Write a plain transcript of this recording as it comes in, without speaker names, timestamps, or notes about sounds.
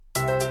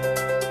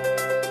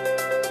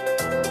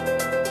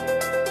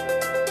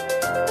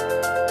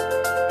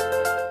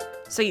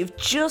So you've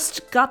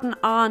just gotten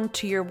on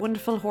to your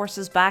wonderful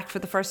horse's back for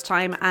the first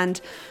time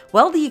and,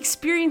 well, the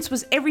experience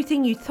was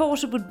everything you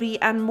thought it would be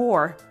and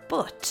more.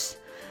 But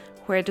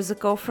where does it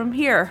go from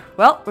here?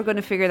 Well, we're going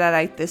to figure that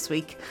out this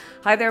week.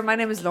 Hi there, my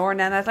name is Lauren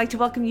and I'd like to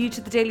welcome you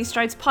to the Daily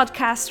Strides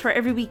podcast, where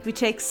every week we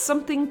take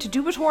something to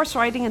do with horse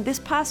riding, and this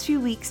past few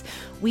weeks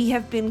we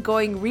have been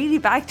going really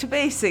back to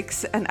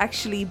basics and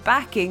actually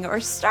backing or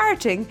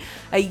starting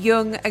a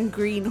young and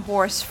green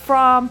horse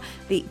from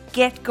the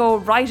get-go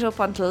right up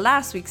until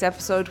last week's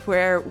episode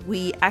where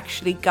we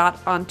actually got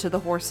onto the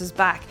horse's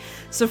back.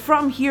 So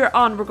from here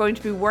on we're going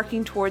to be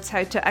working towards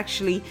how to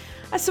actually,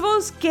 I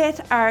suppose,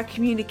 get our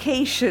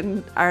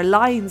communication, our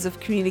lines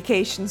of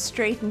communication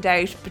straightened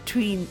out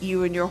between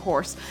you and your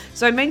horse.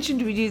 So I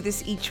mentioned we do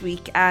this each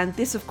week, and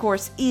this of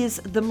course is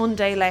the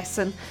Monday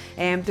lesson.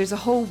 There's a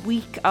whole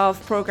week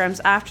of programs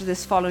after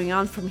this following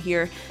on from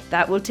here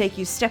that will take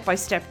you step by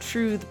step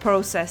through the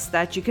process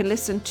that you can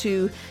listen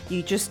to.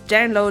 You just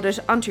download it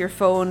onto your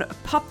phone,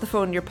 pop the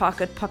phone in your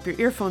pocket, pop your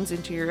earphones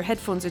into your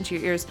headphones into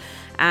your ears,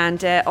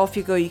 and off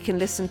you go. You can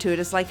listen to it.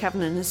 It's like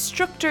having an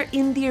instructor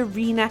in the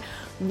arena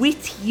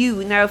with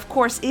you. Now, of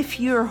course, if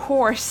your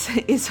horse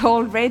is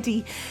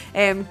already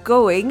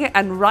going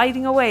and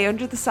riding away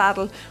under the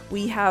saddle,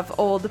 we have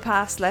all the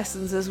past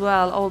lessons as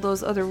well, all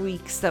those other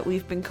weeks that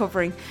we've been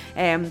covering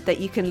that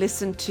you can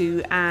listen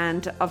to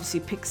and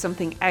obviously pick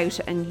something out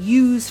and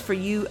use for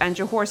you and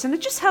your horse. And it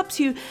just helps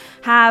you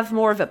have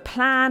more of a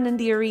plan in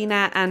the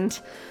arena and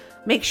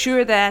make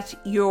sure that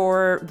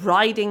your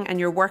riding and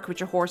your work with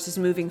your horse is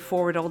moving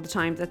forward all the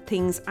time, that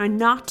things are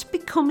not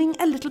becoming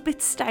a little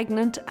bit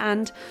stagnant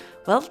and,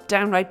 well,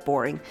 downright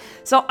boring.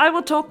 So I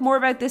will talk more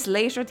about this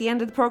later at the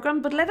end of the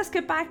program, but let us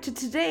get back to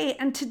today.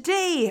 And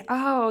today,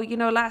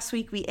 last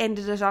week we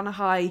ended it on a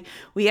high.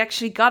 We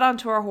actually got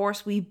onto our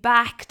horse. We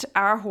backed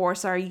our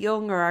horse, our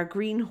young or our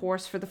green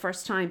horse, for the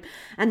first time.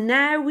 And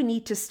now we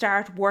need to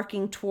start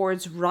working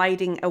towards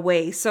riding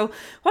away. So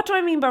what do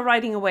I mean by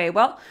riding away?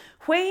 Well,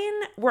 when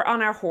we're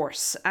on our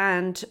horse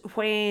and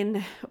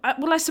when,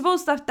 I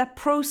suppose that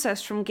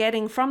process from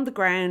getting from the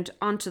ground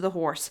onto the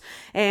horse,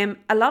 a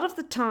lot of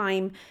the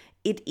time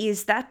it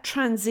is that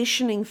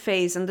transitioning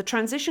phase, and the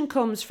transition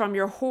comes from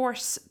your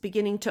horse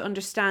beginning to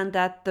understand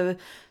that the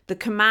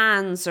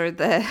commands or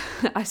the,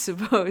 I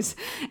suppose,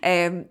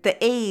 the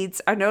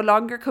aids are no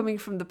longer coming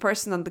from the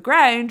person on the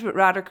ground, but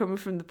rather coming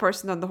from the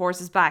person on the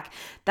horse's back.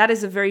 That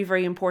is a very,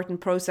 very important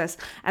process.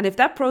 And if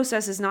that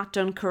process is not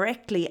done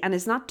correctly and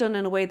is not done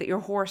in a way that your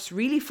horse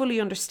really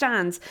fully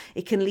understands,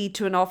 it can lead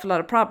to an awful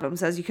lot of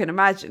problems, as you can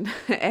imagine.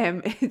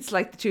 It's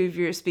like the two of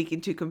you are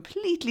speaking two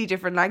completely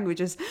different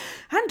languages.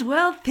 And,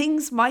 well,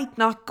 things might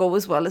not go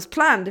as well as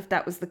planned if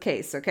that was the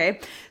case, okay?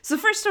 So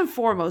first and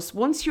foremost,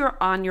 once you're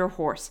on your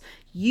horse,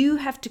 you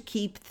have to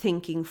keep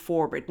thinking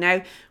forward.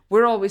 Now,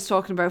 we're always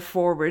talking about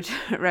forward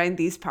around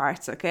these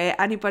parts, okay?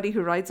 Anybody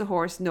who rides a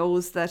horse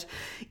knows that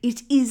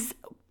it is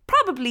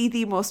probably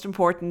the most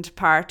important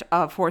part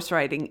of horse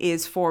riding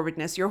is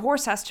forwardness. Your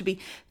horse has to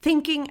be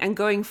thinking and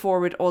going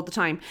forward all the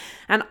time.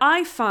 And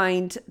I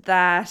find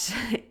that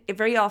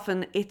very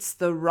often it's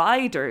the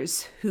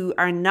riders who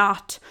are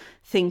not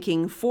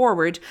thinking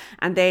forward,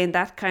 and then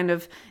that kind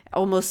of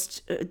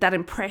almost that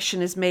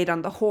impression is made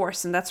on the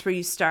horse, and that's where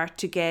you start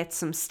to get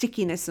some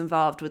stickiness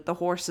involved with the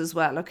horse as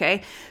well,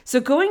 okay?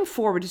 So going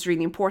forward is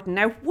really important.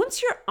 Now,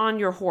 once you're on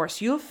your horse,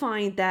 you'll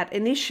find that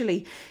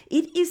initially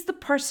it is the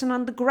person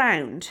on the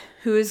ground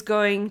who is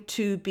going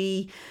to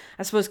be,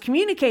 I suppose,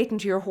 communicating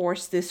to your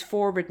horse this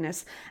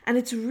forwardness, and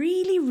it's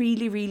really,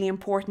 really, really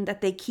important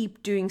that they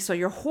keep doing so.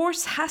 Your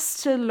horse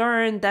has to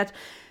learn that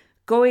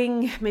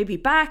going maybe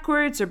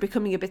backwards or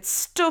becoming a bit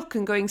stuck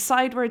and going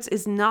sideways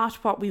is not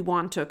what we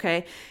want,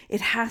 okay?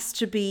 It has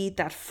to be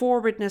that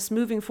forwardness,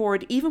 moving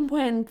forward, even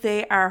when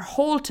they are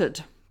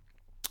halted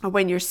or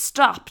when you're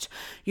stopped,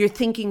 you're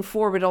thinking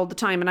forward all the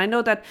time. And I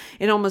know that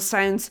it almost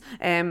sounds,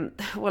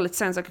 it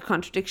sounds like a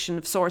contradiction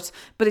of sorts,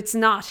 but it's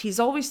not.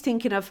 He's always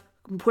thinking of,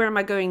 where am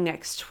I going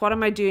next? What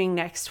am I doing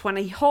next? When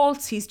he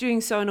halts, he's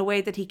doing so in a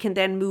way that he can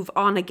then move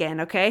on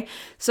again, okay?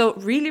 So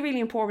really,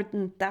 really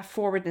important, that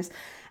forwardness.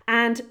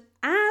 And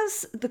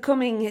as the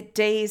coming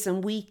days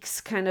and weeks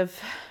kind of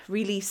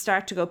really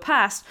start to go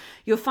past,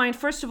 you'll find,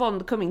 first of all, over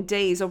the coming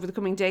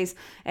days,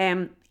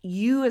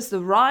 you as the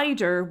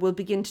rider will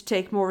begin to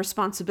take more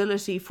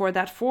responsibility for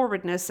that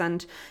forwardness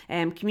and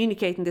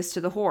communicating this to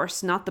the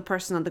horse, not the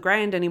person on the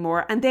ground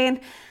anymore. And then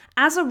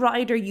as a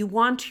rider, you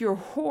want your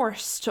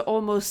horse to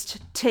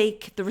almost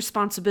take the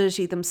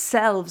responsibility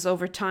themselves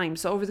over time.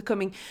 So over the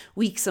coming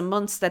weeks and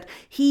months, that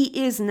he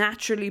is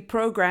naturally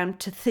programmed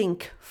to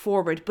think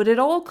forward. But it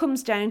all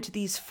comes down to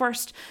these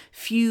first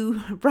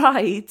few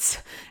rides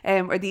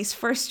or these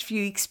first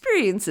few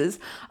experiences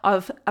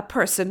of a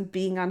person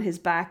being on his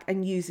back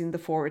and using the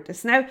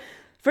forwardness. Now,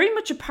 very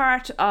much a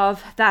part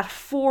of that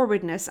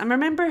forwardness. And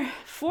remember,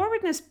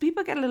 forwardness,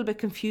 people get a little bit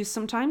confused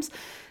sometimes.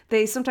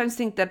 they sometimes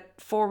think that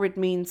forward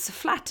means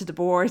flat to the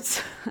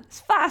boards,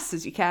 as fast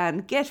as you can,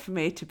 get from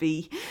A to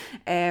B.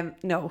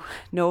 No.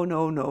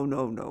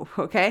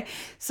 Okay.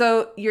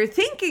 So you're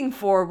thinking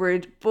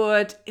forward,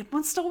 but it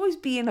must always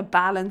be in a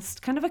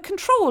balanced, kind of a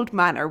controlled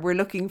manner. We're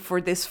looking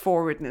for this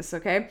forwardness.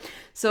 Okay.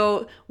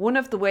 So one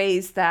of the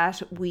ways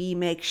that we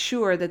make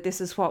sure that this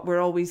is what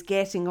we're always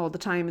getting all the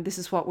time, and this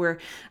is what we're,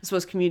 I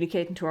suppose,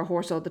 communicating to our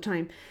horse all the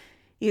time,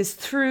 is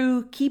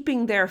through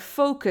keeping their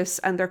focus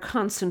and their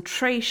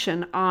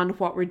concentration on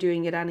what we're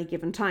doing at any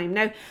given time.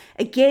 Now,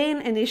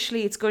 again,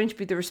 initially, it's going to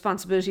be the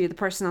responsibility of the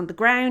person on the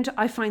ground.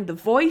 I find the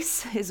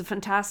voice is a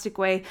fantastic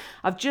way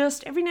of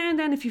just every now and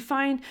then, if you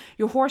find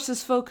your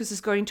horse's focus is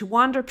going to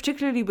wander,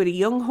 particularly with a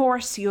young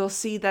horse, you'll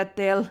see that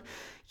they're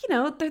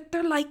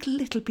like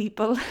little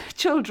people,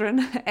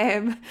 children.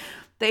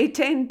 They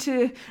tend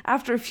to,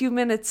 after a few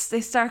minutes,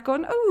 they start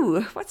going,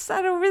 oh, what's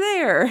that over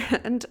there?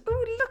 And,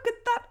 oh, look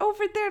at that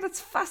over there.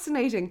 That's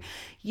fascinating.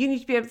 You need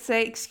to be able to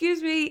say,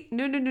 excuse me,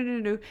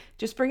 no.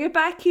 Just bring it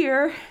back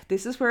here.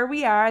 This is where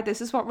we are. This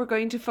is what we're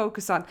going to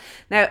focus on.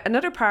 Now,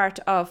 another part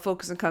of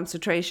focus and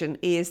concentration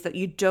is that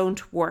you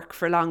don't work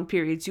for long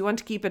periods. You want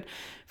to keep it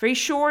very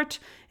short,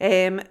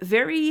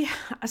 very,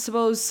 I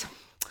suppose,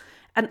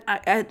 and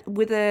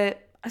with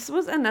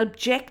an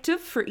objective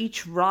for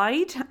each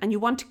ride, and you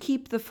want to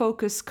keep the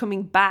focus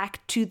coming back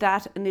to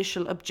that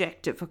initial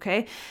objective,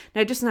 okay? Now,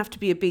 it doesn't have to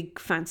be a big,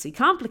 fancy,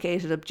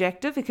 complicated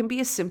objective. It can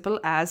be as simple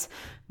as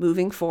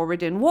moving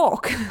forward in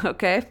walk,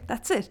 okay?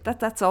 That's it.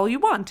 That's all you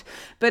want.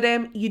 But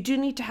you do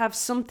need to have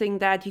something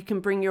that you can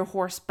bring your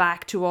horse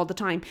back to all the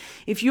time.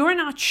 If you're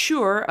not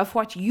sure of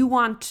what you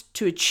want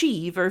to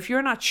achieve, or if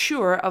you're not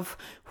sure of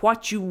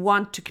what you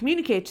want to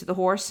communicate to the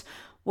horse,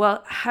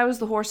 well, how is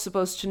the horse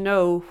supposed to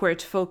know where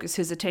to focus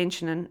his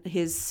attention and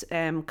his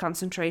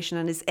concentration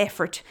and his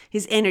effort,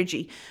 his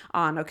energy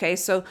on, okay?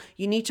 So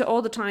you need to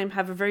all the time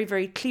have a very,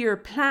 very clear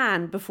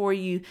plan before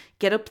you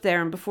get up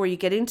there and before you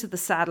get into the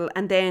saddle,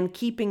 and then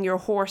keeping your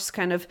horse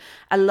kind of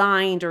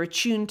aligned or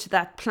attuned to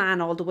that plan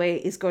all the way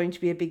is going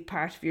to be a big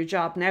part of your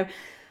job. Now,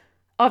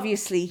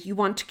 obviously, you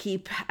want to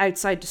keep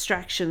outside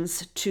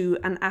distractions to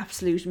an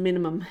absolute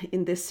minimum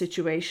in this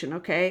situation,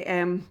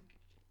 okay?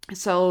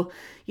 So,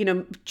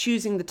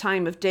 choosing the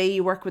time of day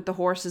you work with the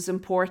horse is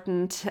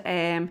important.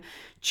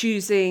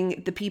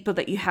 Choosing the people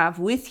that you have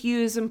with you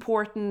is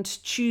important.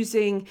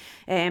 Choosing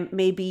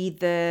maybe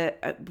the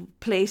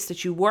place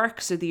that you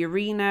work, so the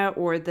arena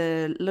or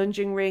the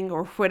lunging ring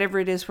or whatever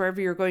it is, wherever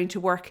you're going to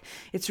work.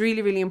 It's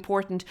really, really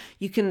important.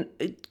 You can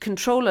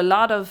control a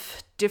lot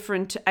of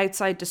different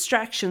outside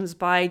distractions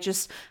by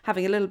just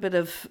having a little bit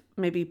of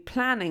maybe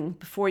planning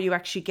before you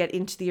actually get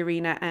into the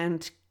arena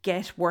and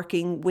get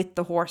working with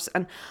the horse.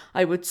 And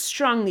I would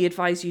strongly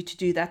advise you to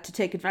do that, to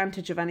take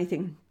advantage of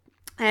anything.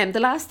 The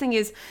last thing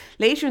is,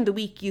 later in the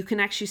week, you can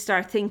actually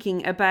start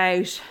thinking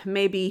about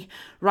maybe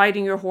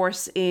riding your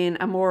horse in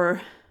a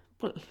more,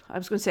 well, I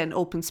was going to say an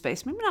open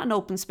space, maybe not an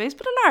open space,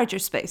 but a larger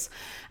space.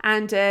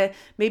 And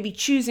maybe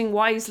choosing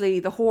wisely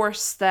the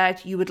horse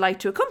that you would like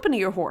to accompany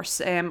your horse,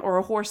 or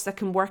a horse that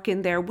can work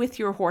in there with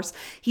your horse.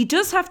 He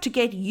does have to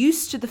get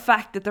used to the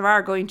fact that there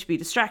are going to be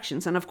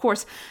distractions. And of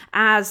course,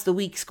 as the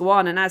weeks go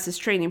on and as his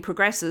training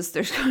progresses,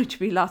 there's going to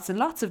be lots and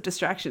lots of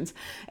distractions.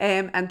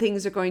 And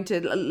things are going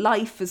to,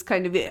 life is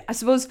kind of, I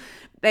suppose,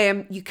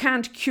 you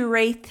can't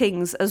curate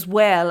things as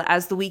well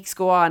as the weeks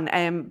go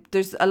on.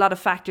 There's a lot of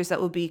factors that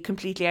will be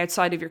completely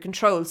outside of your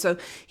control. So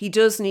he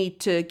does need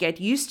to get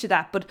used to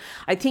that. But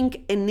I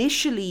think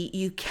initially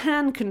you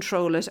can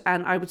control it.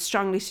 And I would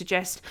strongly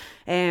suggest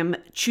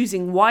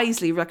choosing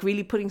wisely, like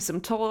really putting some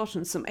thought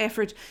and some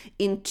effort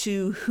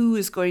into who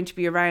is going to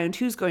be around,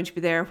 who's going to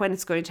be there, when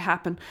it's going to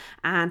happen,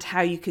 and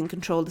how you can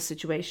control the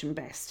situation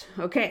best.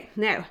 Okay,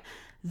 now,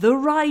 the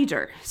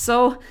rider.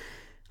 So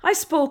I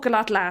spoke a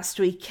lot last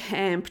week,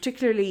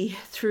 particularly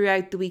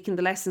throughout the week in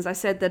the lessons. I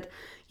said that,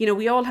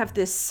 we all have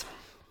this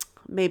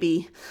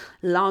maybe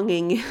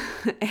longing,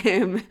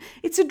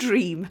 it's a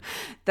dream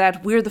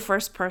that we're the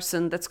first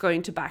person that's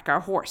going to back our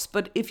horse.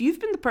 But if you've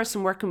been the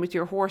person working with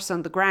your horse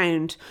on the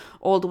ground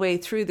all the way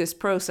through this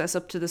process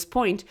up to this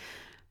point,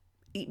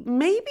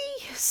 maybe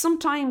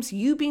sometimes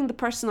you being the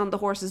person on the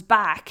horse's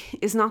back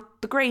is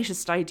not the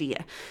greatest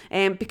idea,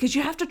 because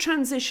you have to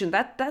transition.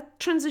 That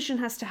transition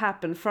has to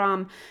happen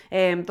from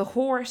the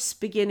horse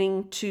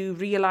beginning to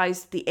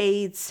realize the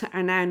aids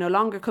are now no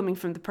longer coming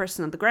from the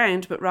person on the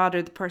ground, but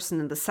rather the person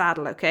in the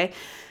saddle, okay?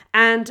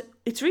 And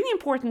it's really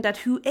important that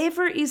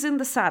whoever is in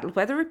the saddle,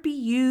 whether it be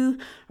you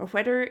or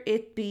whether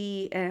it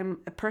be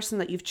a person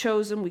that you've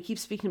chosen, we keep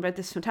speaking about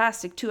this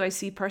fantastic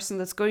 2IC person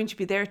that's going to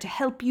be there to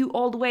help you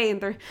all the way,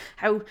 and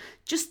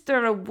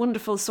they're a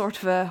wonderful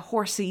sort of a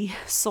horsey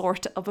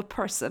sort of a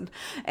person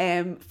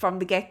from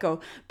the get-go.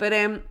 But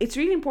it's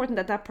really important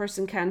that that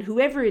person can,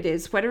 whoever it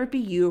is, whether it be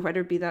you or whether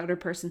it be that other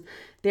person,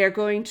 they're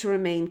going to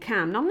remain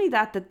calm. Not only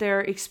that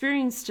they're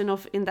experienced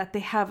enough in that they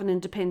have an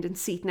independent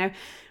seat. Now,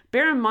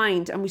 bear in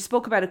mind, and we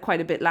spoke about it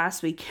quite a bit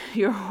last week,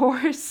 your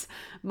horse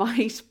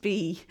might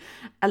be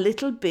a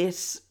little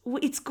bit,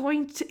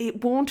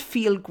 it won't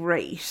feel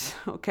great,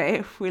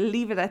 okay? We'll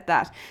leave it at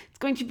that. It's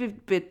going to be a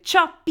bit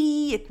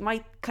choppy. It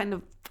might kind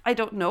of, I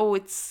don't know,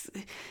 it's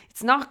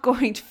not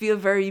going to feel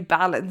very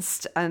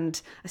balanced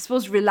and I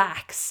suppose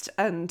relaxed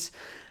and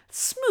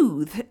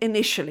smooth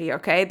initially,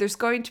 okay? There's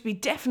going to be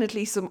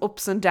definitely some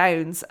ups and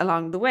downs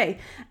along the way.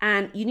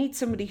 And you need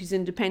somebody who's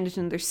independent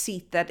in their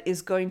seat that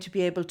is going to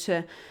be able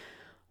to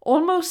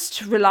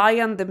almost rely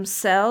on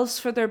themselves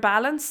for their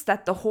balance,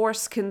 that the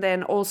horse can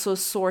then also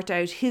sort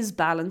out his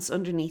balance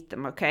underneath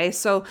them, okay?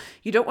 So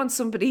you don't want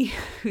somebody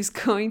who's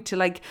going to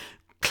like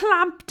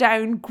clamp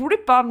down,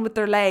 grip on with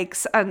their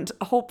legs and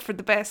hope for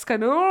the best,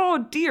 kind of,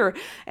 oh dear,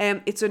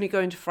 it's only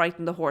going to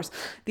frighten the horse.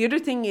 The other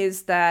thing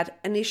is that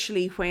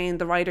initially when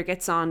the rider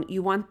gets on,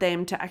 you want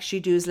them to actually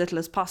do as little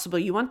as possible.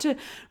 You want to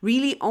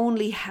really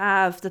only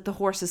have that the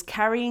horse is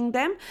carrying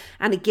them,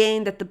 and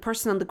again that the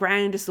person on the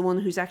ground is the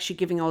one who's actually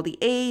giving all the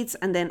aids,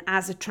 and then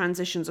as it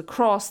transitions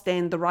across,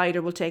 then the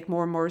rider will take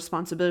more and more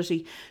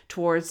responsibility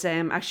towards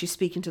actually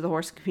speaking to the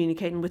horse,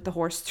 communicating with the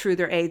horse through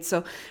their aids.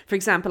 So for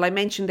example, I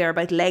mentioned there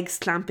about legs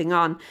clamping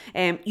on.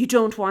 You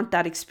don't want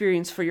that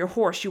experience for your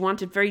horse. You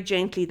want it very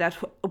gently, that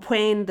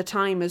when the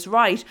time is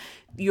right,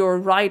 your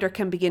rider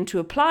can begin to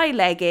apply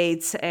leg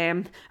aids,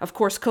 of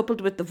course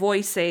coupled with the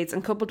voice aids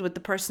and coupled with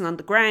the person on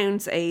the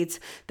ground's aids,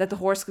 that the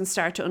horse can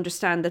start to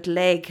understand that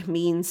leg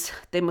means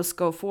they must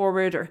go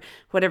forward, or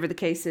whatever the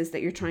case is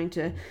that you're trying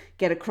to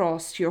get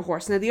across to your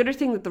horse. Now, the other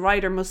thing that the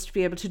rider must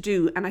be able to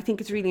do, and I think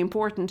it's really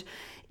important,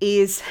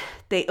 is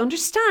they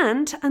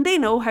understand and they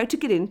know how to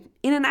get in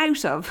and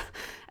out of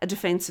a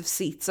defensive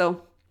seat.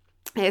 So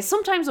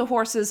sometimes the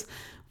horses,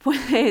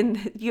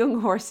 when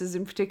young horses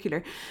in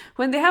particular,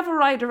 when they have a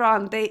rider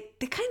on, they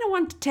kind of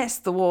want to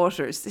test the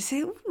waters. They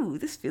say, ooh,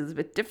 this feels a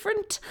bit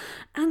different.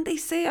 And they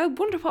say, I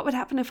wonder what would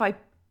happen if I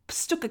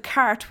stuck a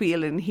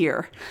cartwheel in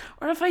here,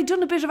 or if I'd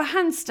done a bit of a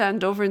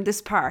handstand over in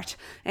this part.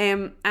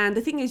 And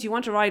the thing is, you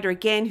want a rider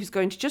again who's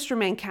going to just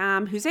remain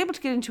calm, who's able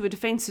to get into a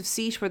defensive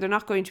seat where they're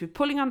not going to be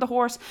pulling on the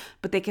horse,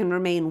 but they can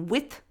remain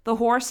with the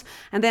horse.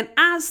 And then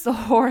as the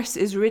horse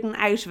is ridden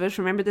out of it,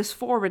 remember this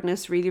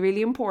forwardness, really,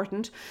 really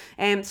important.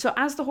 So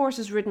as the horse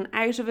is ridden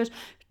out of it,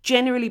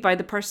 generally by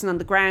the person on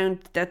the ground,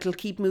 that'll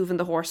keep moving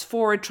the horse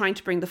forward, trying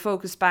to bring the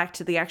focus back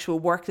to the actual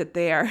work that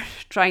they are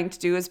trying to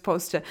do, as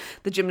opposed to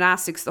the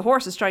gymnastics the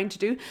horse is trying to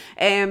do,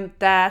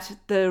 that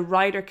the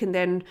rider can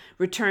then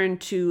return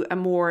to a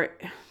more,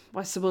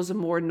 I suppose, a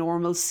more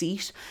normal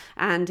seat,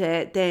 and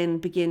then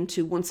begin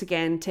to once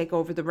again take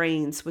over the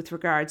reins with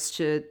regards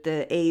to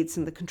the aids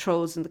and the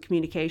controls and the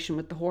communication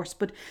with the horse.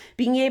 But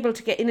being able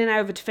to get in and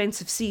out of a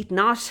defensive seat,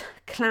 not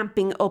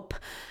clamping up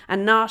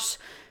and not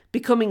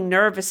becoming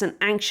nervous and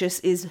anxious,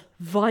 is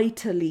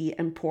vitally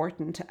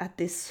important at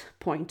this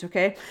point,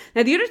 okay?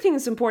 Now, the other thing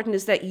that's important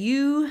is that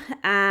you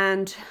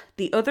and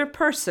the other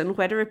person,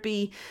 whether it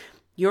be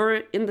you're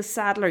in the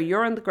saddle or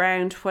you're on the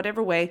ground,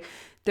 whatever way,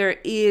 there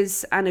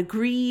is an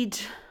agreed,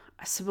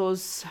 I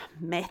suppose,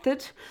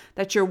 method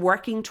that you're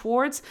working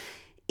towards.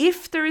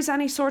 If there is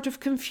any sort of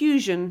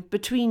confusion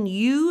between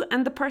you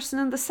and the person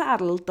in the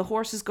saddle, the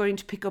horse is going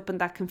to pick up on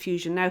that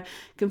confusion. Now,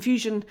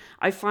 confusion,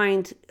 I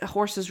find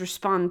horses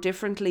respond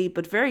differently,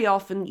 but very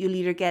often you'll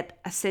either get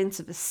a sense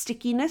of a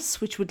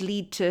stickiness, which would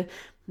lead to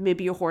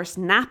maybe your horse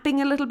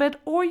napping a little bit,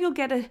 or you'll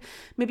get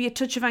maybe a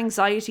touch of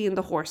anxiety in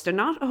the horse. They're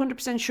not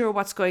 100% sure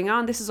what's going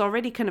on. This is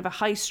already kind of a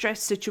high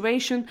stress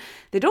situation.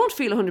 They don't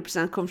feel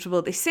 100%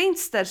 comfortable. They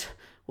sense that,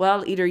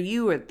 well, either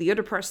you or the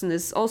other person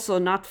is also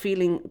not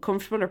feeling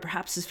comfortable, or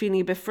perhaps is feeling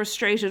a bit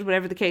frustrated,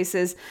 whatever the case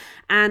is,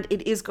 and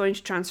it is going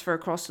to transfer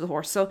across to the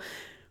horse. So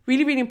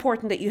really, really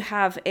important that you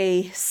have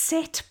a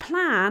set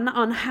plan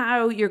on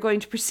how you're going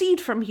to proceed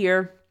from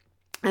here,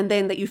 and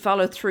then that you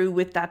follow through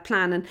with that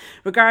plan. And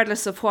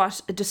regardless of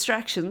what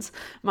distractions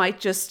might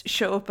just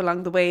show up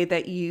along the way,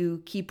 that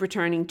you keep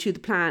returning to the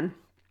plan.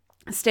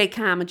 Stay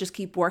calm and just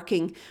keep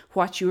working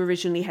what you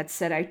originally had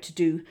set out to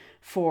do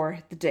for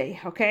the day,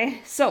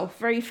 okay? So,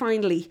 very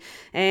finally,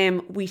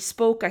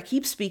 I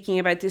keep speaking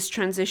about this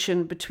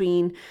transition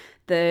between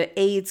the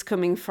aids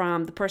coming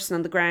from the person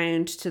on the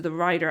ground to the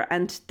rider,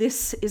 and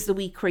this is the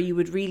week where you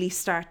would really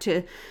start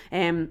to,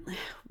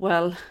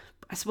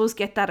 I suppose,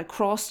 get that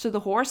across to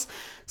the horse.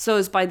 So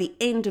as by the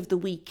end of the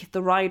week,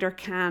 the rider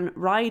can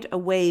ride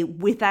away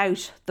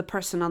without the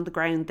person on the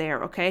ground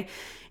there, okay?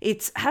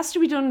 It has to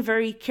be done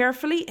very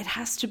carefully. It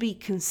has to be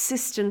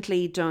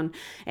consistently done.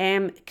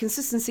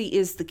 Consistency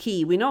is the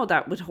key. We know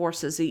that with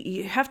horses.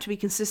 You have to be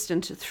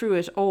consistent through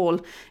it all,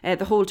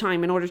 the whole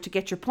time, in order to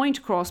get your point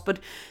across. But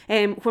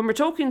when we're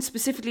talking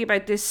specifically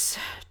about this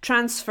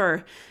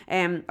transfer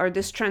or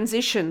this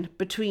transition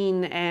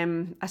between,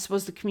 I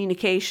suppose, the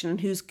communication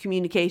and who's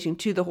communicating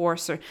to the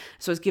horse, or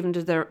so it's given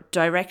to the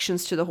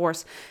directions to the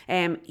horse.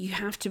 You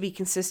have to be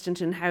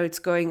consistent in how it's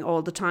going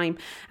all the time.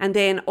 And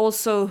then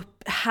also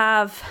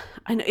have,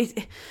 I know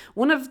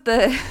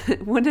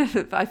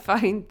I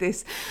find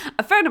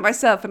it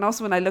myself, and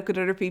also when I look at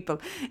other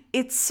people,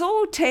 it's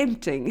so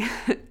tempting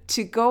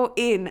to go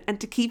in and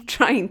to keep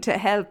trying to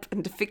help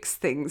and to fix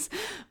things.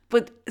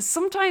 But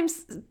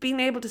sometimes being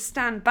able to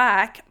stand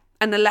back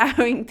and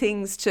allowing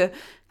things to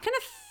kind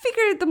of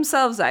figure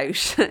themselves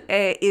out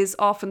is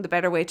often the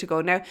better way to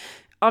go. Now,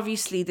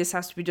 obviously, this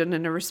has to be done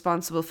in a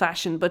responsible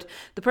fashion, but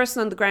the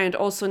person on the ground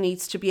also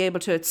needs to be able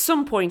to, at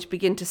some point,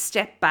 begin to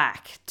step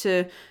back,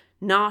 to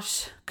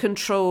not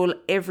control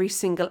every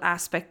single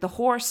aspect. The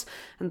horse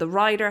and the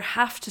rider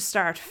have to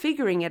start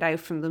figuring it out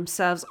from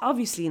themselves,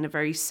 obviously in a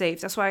very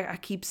safe. That's why I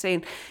keep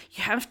saying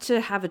you have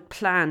to have it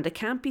planned. It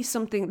can't be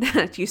something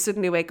that you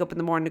suddenly wake up in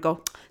the morning and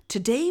go,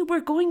 today we're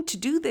going to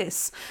do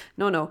this.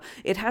 No,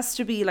 it has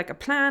to be like a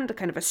planned,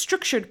 kind of a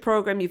structured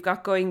program you've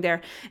got going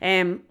there.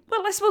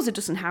 Well, I suppose it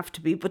doesn't have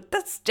to be, but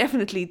that's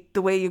definitely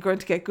the way you're going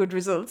to get good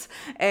results.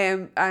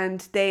 And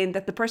then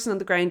that the person on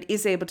the ground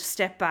is able to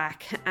step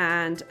back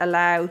and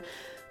allow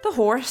the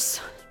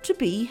horse to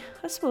be,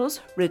 I suppose,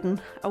 ridden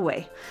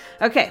away.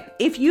 Okay,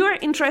 if you are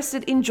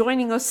interested in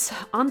joining us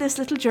on this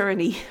little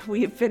journey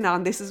we have been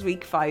on, this is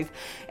week 5,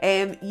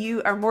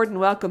 you are more than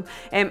welcome.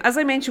 As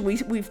I mentioned,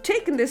 we've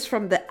taken this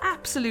from the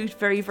absolute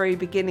very, very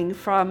beginning,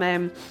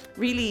 from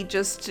really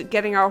just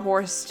getting our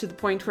horse to the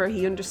point where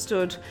he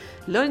understood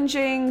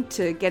lunging,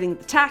 to getting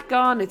the tack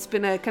on. It's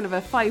been a kind of a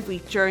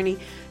 5-week journey,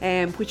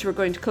 which we're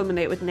going to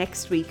culminate with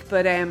next week.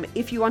 But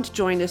if you want to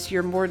join us,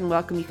 you're more than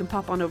welcome. You can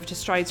pop on over to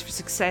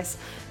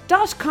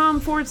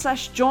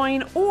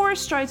stridesforsuccess.com/join or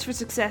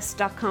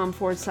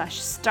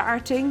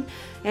stridesforsuccess.com/starting.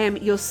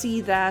 You'll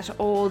see that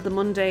all the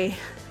Monday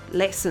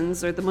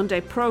lessons or the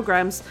Monday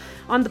programs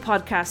on the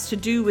podcast to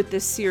do with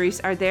this series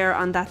are there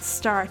on that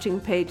starting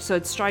page. So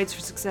it's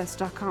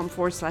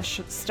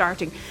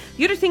stridesforsuccess.com/starting.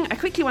 The other thing I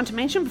quickly want to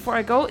mention before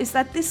I go is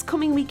that this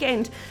coming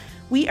weekend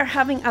we are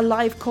having a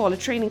live call, a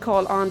training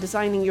call on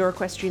designing your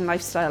equestrian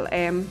lifestyle.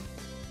 I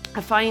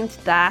find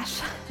that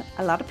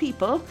a lot of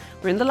people,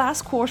 we're in the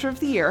last quarter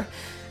of the year,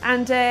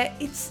 and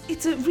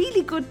it's a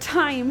really good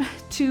time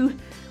to,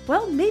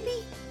 well,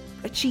 maybe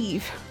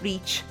achieve,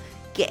 reach,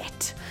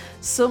 get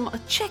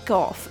check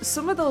off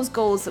some of those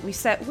goals that we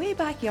set way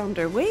back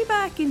yonder, way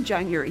back in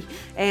January,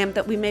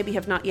 that we maybe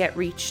have not yet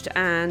reached.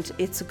 And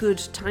it's a good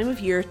time of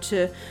year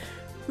to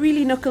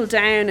really knuckle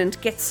down and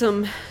get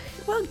something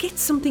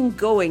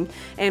going.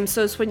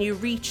 So it's when you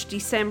reach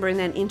December and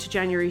then into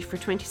January for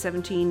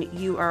 2017,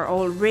 you are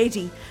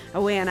already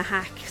away on a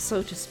hack,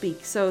 so to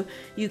speak. So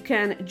you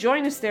can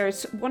join us there.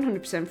 It's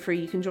 100%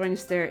 free. You can join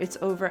us there. It's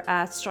over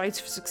at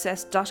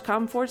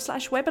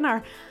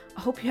stridesforsuccess.com/webinar. I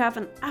hope you have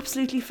an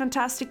absolutely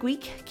fantastic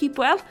week. Keep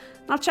well,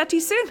 and I'll chat to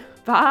you soon.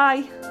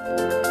 Bye.